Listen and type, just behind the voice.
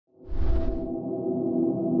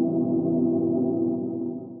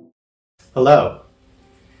Hello.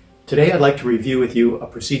 Today I'd like to review with you a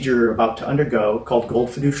procedure you're about to undergo called gold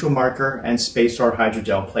fiducial marker and SpaceOAR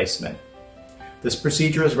Hydrogel placement. This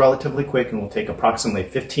procedure is relatively quick and will take approximately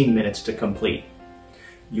 15 minutes to complete.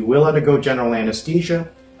 You will undergo general anesthesia,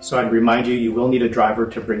 so I'd remind you you will need a driver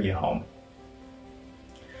to bring you home.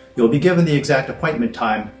 You'll be given the exact appointment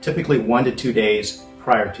time, typically 1 to 2 days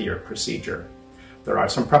prior to your procedure. There are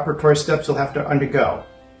some preparatory steps you'll have to undergo.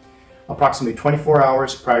 Approximately 24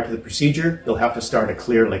 hours prior to the procedure, you'll have to start a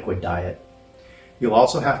clear liquid diet. You'll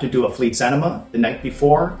also have to do a Fleet's enema the night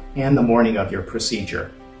before and the morning of your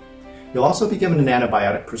procedure. You'll also be given an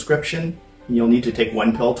antibiotic prescription, and you'll need to take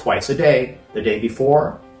 1 pill twice a day, the day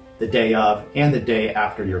before, the day of, and the day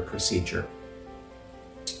after your procedure.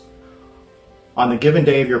 On the given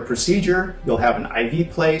day of your procedure, you'll have an IV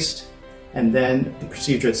placed, and then the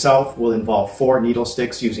procedure itself will involve 4 needle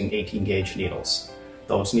sticks using 18 gauge needles.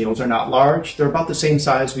 Those needles are not large, they're about the same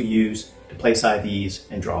size we use to place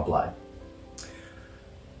IVs and draw blood.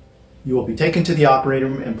 You will be taken to the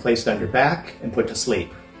operating room and placed on your back and put to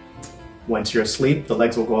sleep. Once you're asleep, the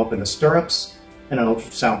legs will go up in the stirrups and an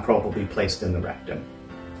ultrasound probe will be placed in the rectum.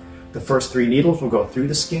 The first 3 needles will go through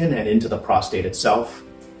the skin and into the prostate itself,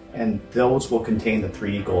 and those will contain the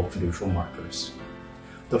 3 gold fiducial markers.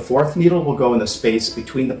 The 4th needle will go in the space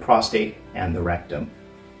between the prostate and the rectum,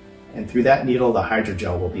 and through that needle the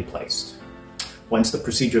hydrogel will be placed. Once the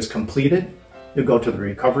procedure is completed, you'll go to the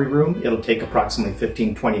recovery room. It'll take approximately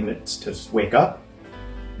 15-20 minutes to wake up,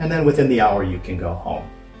 and then within the hour you can go home.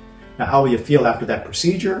 Now, how will you feel after that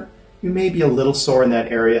procedure? You may be a little sore in that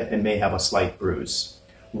area and may have a slight bruise.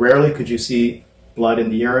 Rarely could you see blood in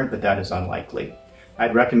the urine, but that is unlikely.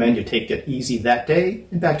 I'd recommend you take it easy that day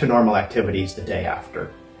and back to normal activities the day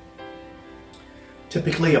after.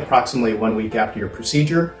 Typically, approximately 1 week after your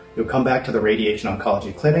procedure, you'll come back to the radiation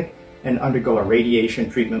oncology clinic and undergo a radiation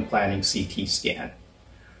treatment planning CT scan.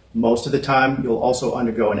 Most of the time, you'll also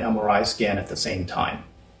undergo an MRI scan at the same time.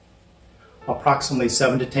 Approximately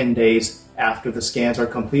 7 to 10 days after the scans are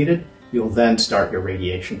completed, you'll then start your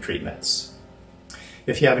radiation treatments.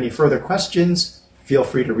 If you have any further questions, feel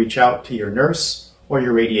free to reach out to your nurse or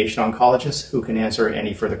your radiation oncologist who can answer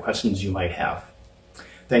any further questions you might have.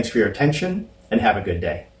 Thanks for your attention and have a good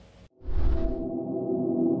day.